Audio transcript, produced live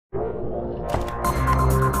Hello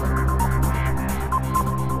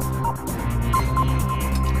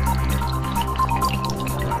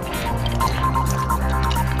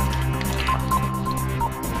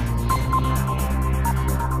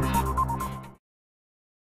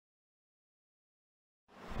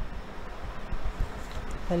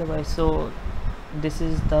guys, so this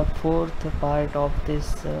is the fourth part of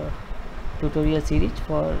this tutorial series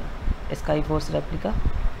for SkyForce Replica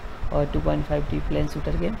or 2.5D plane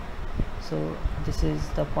shooter game. So this is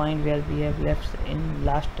the point where we have left in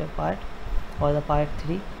last part, or the part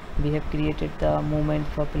 3. We have created the movement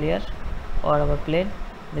for player or our plane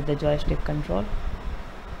with the joystick control.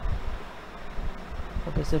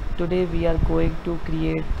 Okay, so today we are going to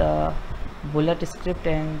create the bullet script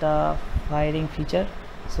and the firing feature,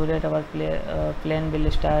 so that our plane will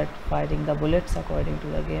start firing the bullets according to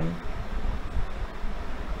the game.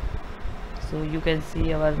 So you can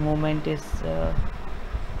see our movement is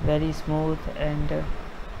very smooth and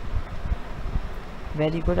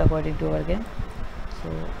very good according to our game. So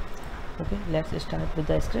okay, let's start with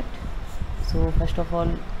the script. So first of all,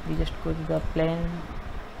 we just go to the plane,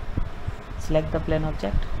 select the plane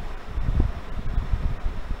object,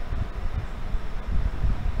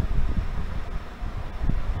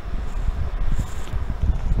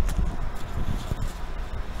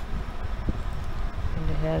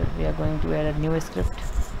 and here we are going to add a new script.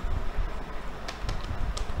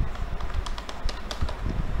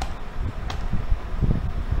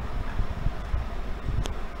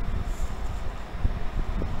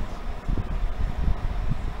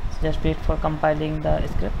 So just wait for compiling the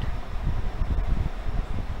script.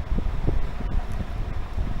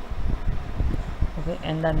 Okay,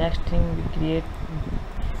 and the next thing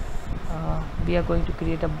we are going to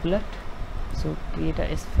create a bullet. So create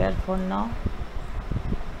a sphere for now,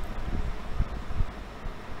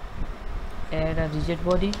 add a rigid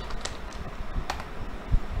body,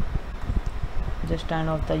 just turn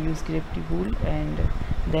off the use script tool, and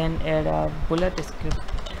then add a bullet script.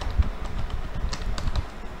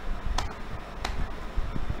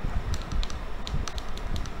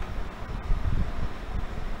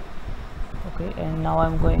 Okay, and now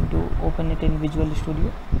I'm going to open it in Visual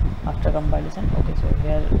Studio after compilation. Okay, so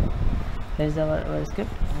here is our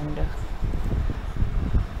script, and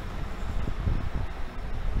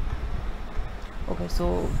okay,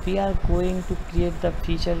 so we are going to create the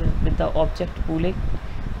feature with the object pooling,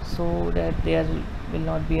 so that there will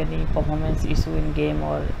not be any performance issue in game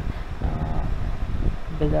or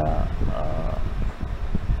with the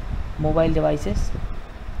mobile devices.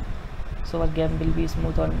 So our game will be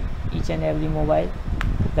smooth on each and every mobile,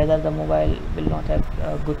 whether the mobile will not have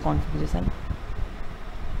good configuration.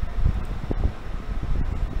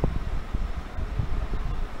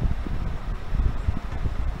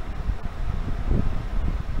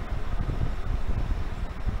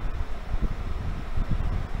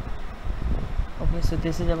 Okay, so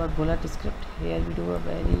this is our bullet script. Here we do a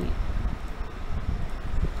very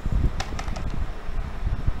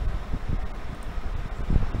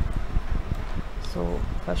so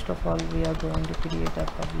first of all, we are going to create a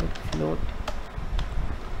public float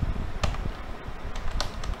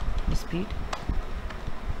speed,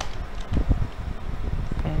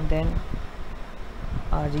 and then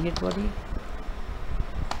our rigid body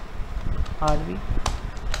RV.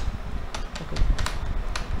 Okay,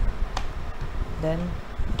 then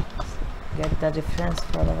get the reference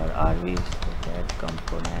for our RV, so that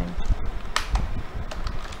component,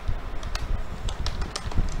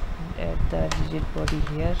 add the rigid body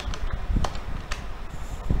here.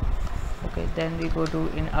 Okay, then we go to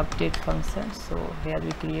in update function. So here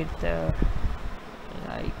we create the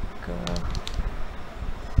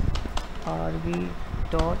RV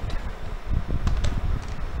dot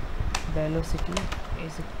velocity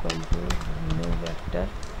is equal to new vector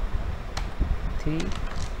 3,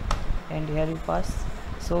 and here we pass.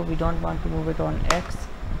 So we don't want to move it on X,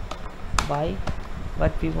 Y,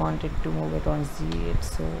 but we want it to move it on Z.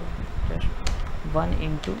 So just 1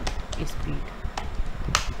 into speed.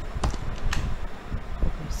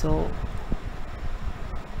 Okay, so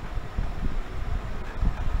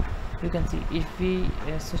you can see if we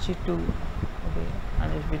switch it to okay,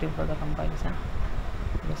 I'm just waiting for the compilation.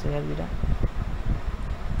 Okay, so here we done.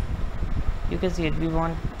 You can see it, we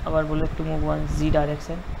want our bullet to move on Z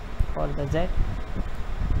direction for the Z,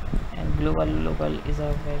 and global local is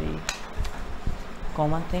a very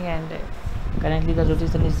common thing, and currently the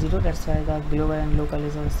rotation is 0, that's why the global and local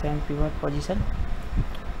is on same pivot position.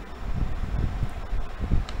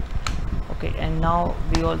 Okay, and now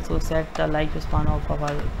we also set the lifespan of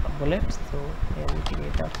our bullets. So here we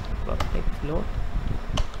create a public float,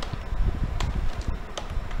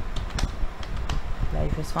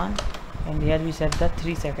 life span, and here we set the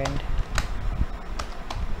 3 second.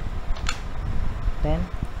 Then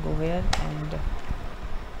go here and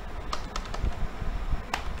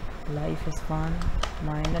life span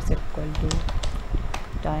minus equal to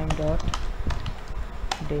time dot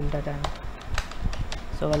delta time.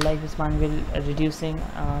 So our life span will reducing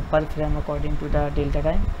per frame according to the delta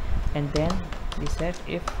time, and then we set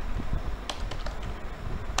if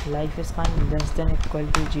life span less than equal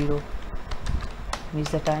to 0, means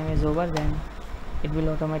the time is over, then it will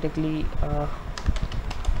automatically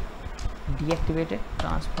deactivate it.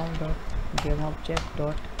 Transform dot game object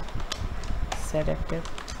dot set active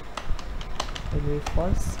will be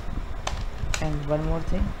false. And one more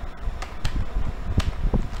thing,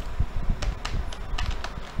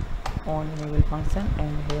 on enable function,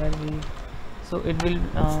 and here we, so it will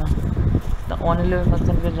the on enable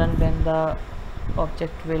function will run when the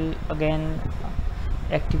object will again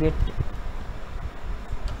activate.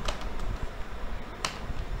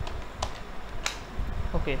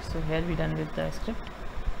 Okay, so here we done with the script.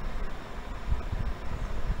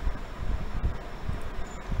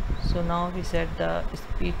 So now we set the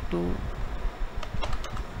speed to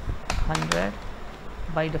 100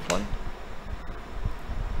 by default,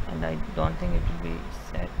 and I don't think it will be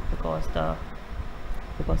set because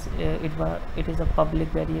it is a public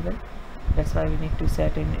variable. That's why we need to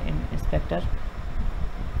set in inspector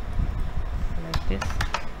like this.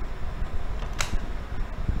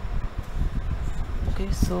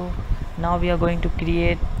 Okay, so now we are going to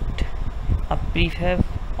create a prefab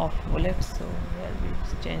of bullet. So here we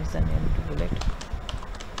change the name to bullet.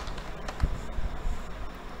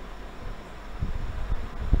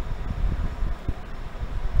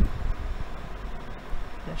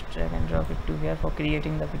 Just drag and drop it to here for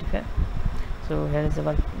creating the prefab. So here is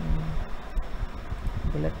our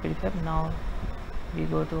bullet prefab. Now we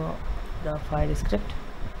go to the file script.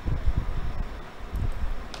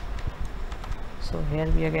 So here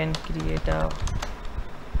we again create a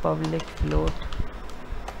public float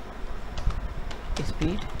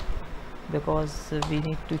speed, because we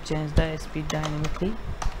need to change the speed dynamically.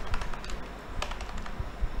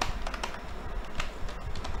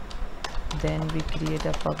 Then we create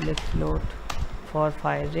a public float for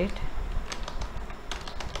fire rate.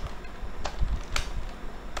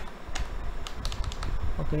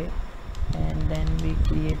 Okay, and then we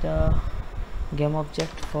create a game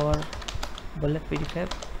object for bullet prefab.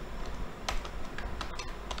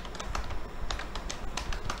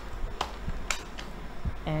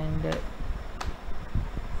 And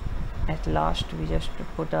at last we just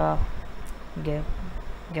put a game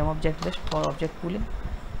object list for object pooling.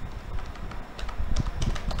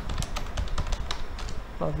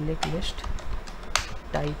 Public list,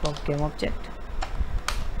 type of game object.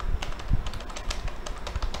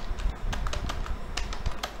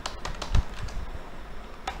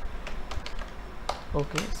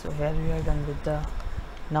 Okay, so here we are done with the,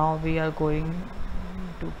 now we are going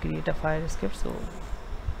to create a fire script. So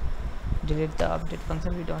delete the update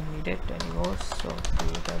function, we don't need it anymore. So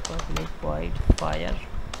create a public void fire,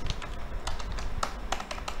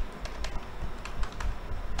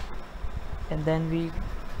 and then we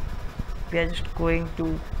are just going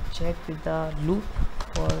to check with the loop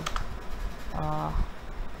for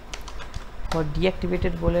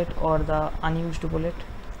deactivated bullet or the unused bullet.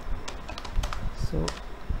 So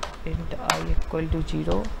int I equal to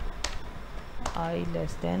 0, I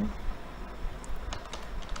less than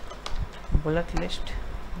bullet list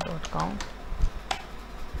dot count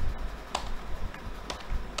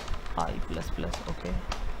I plus plus. Okay,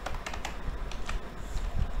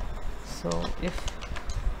 so if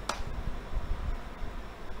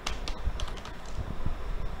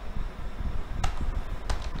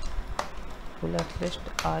bullet list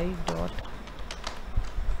I dot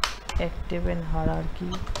active in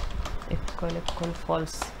hierarchy equal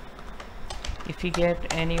false, if you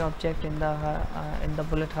get any object in the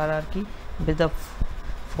bullet hierarchy with the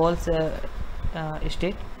false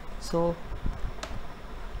state, so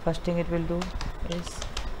first thing it will do is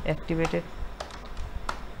activate it.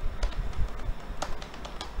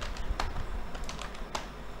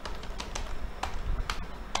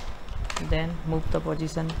 Then move the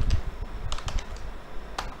position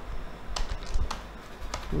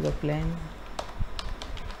to the plane.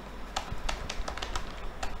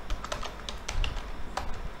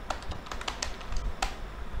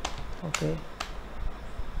 Okay,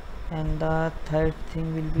 and the third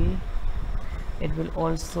thing will be, it will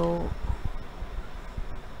also,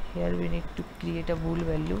 here we need to create a bool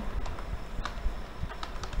value.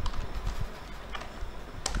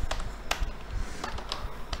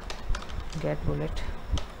 Get bullet,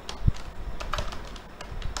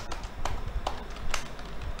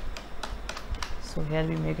 So here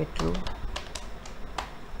we make it true,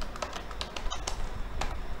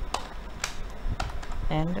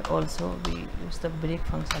 and also we use the break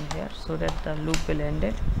function here so that the loop will end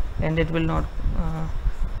it and it will not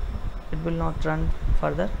run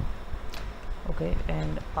further. Okay,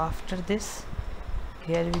 and after this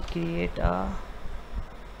here we create a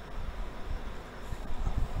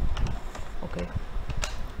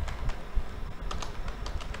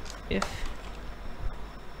if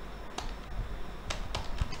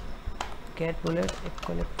get bullet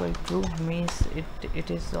equal true means it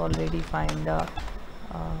is already find the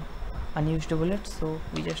unused bullet, so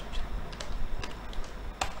we just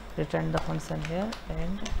return the function here.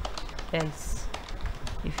 And else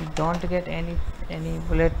if you don't get any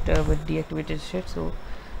bullet with deactivated state, so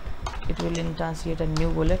it will instantiate a new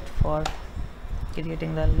bullet for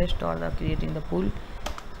creating the list or creating the pool.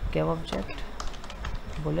 Give object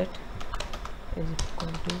bullet is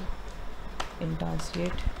equal to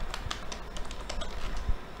instantiate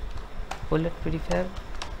bullet prefab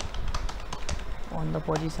on the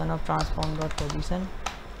position of transform dot position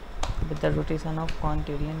with the rotation of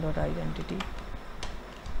quantarian dot identity.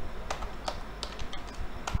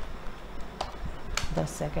 The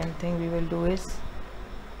second thing we will do is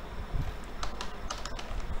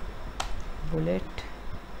bullet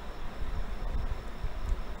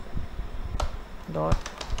dot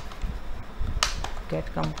get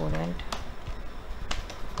component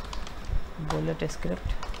bullet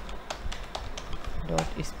script dot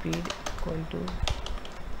speed equal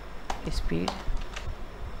to speed,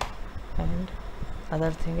 and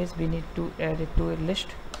other thing is we need to add it to a list,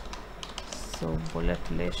 so bullet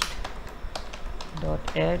list dot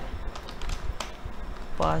add,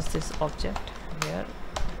 pass this object here,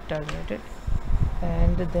 terminate it,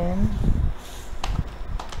 and then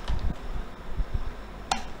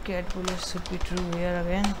get bullet should be true here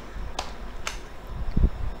again.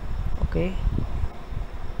 Okay,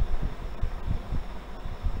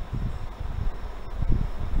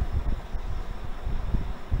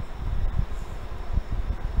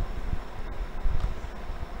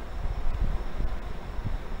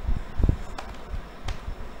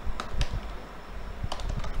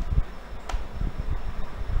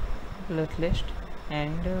 bullet list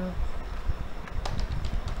and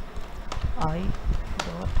I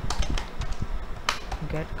dot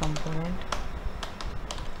get component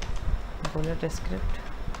bullet script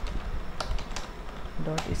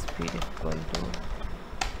dot speed equal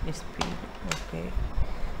to speed. Okay,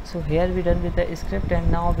 so here we done with the script,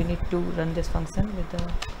 and now we need to run this function with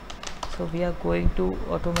the, so we are going to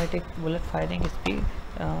automatic bullet firing speed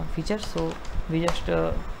feature, so we just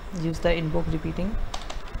use the invoke repeating.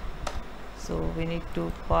 So we need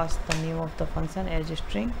to pass the name of the function as a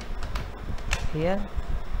string here,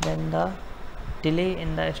 then the delay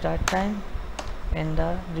in the start time and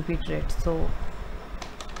the repeat rate. So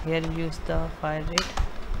here we use the fire rate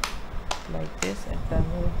like this and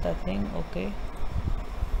terminate the thing. Okay,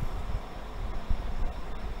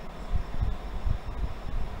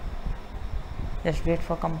 just wait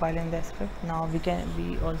for compiling the script. Now we can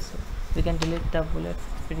delete the bullet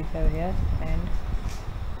prefab here, and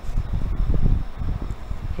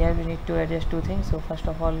here we need to adjust two things. So first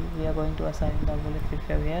of all we are going to assign the bullet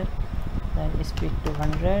prefab here, then speed to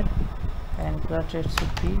 100 and bullet rate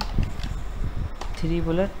should be 3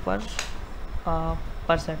 bullet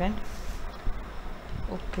per second.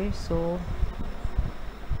 Okay, so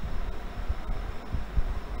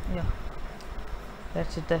yeah,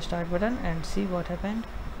 let's hit the start button and see what happened.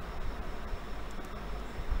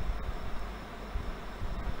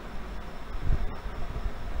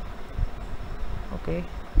 Okay,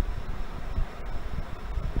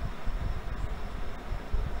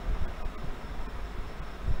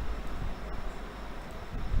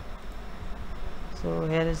 so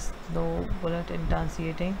here is no bullet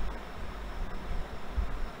instantiating.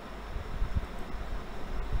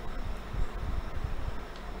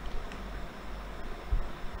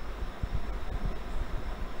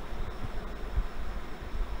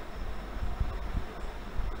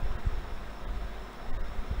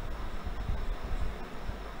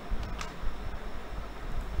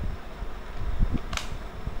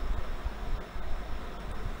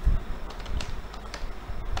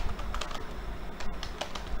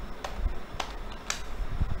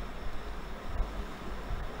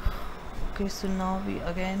 Okay, so now we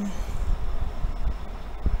again,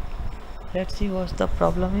 let's see what the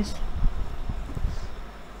problem is.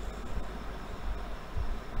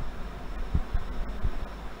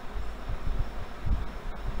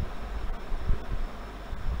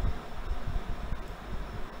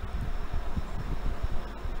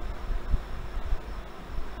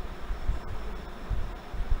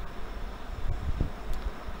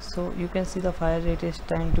 So you can see the fire rate is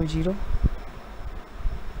 10 to 0.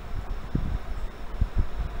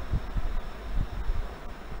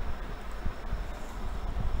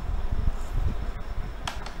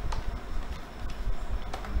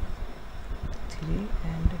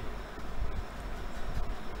 And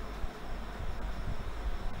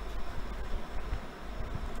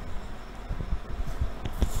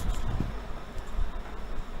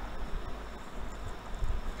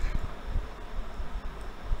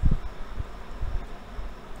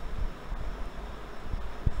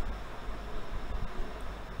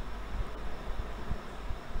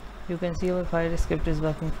you can see our fire script is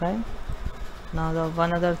working fine. Now the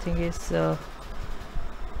one other thing is we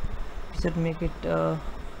should make it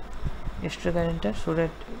extra currenter so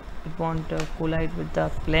that it won't collide with the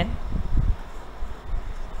plane.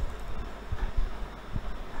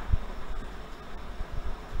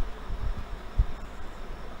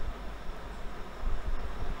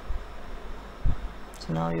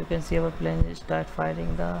 So now you can see our plane start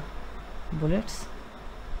firing the bullets.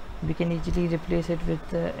 We can easily replace it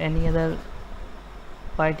with any other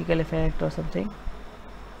particle effect or something.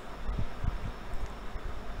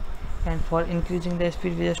 And for increasing the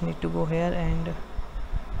speed we just need to go here and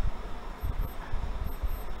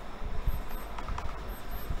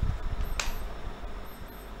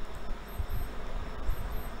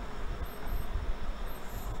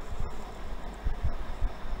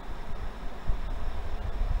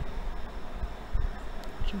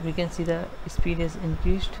so we can see the speed is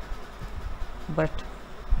increased, but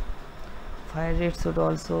fire rate should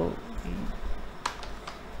also be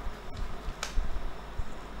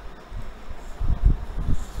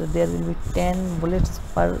so there will be 10 bullets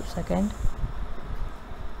per second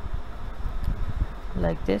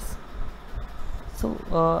like this.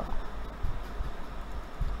 So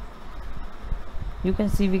you can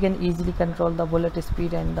see we can easily control the bullet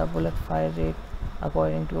speed and the bullet fire rate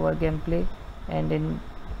according to our gameplay and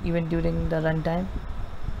even during the runtime.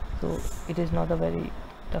 So it is not a very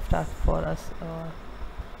tough task for us.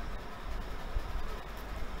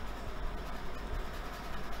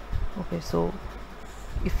 Okay, so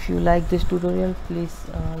if you like this tutorial, please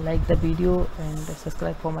like the video and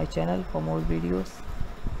subscribe for my channel for more videos.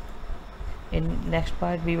 In next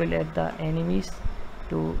part we will add the enemies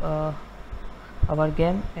to our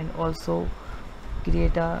game and also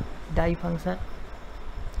create a die function.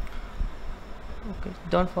 Okay,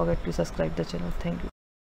 don't forget to subscribe the channel. Thank you.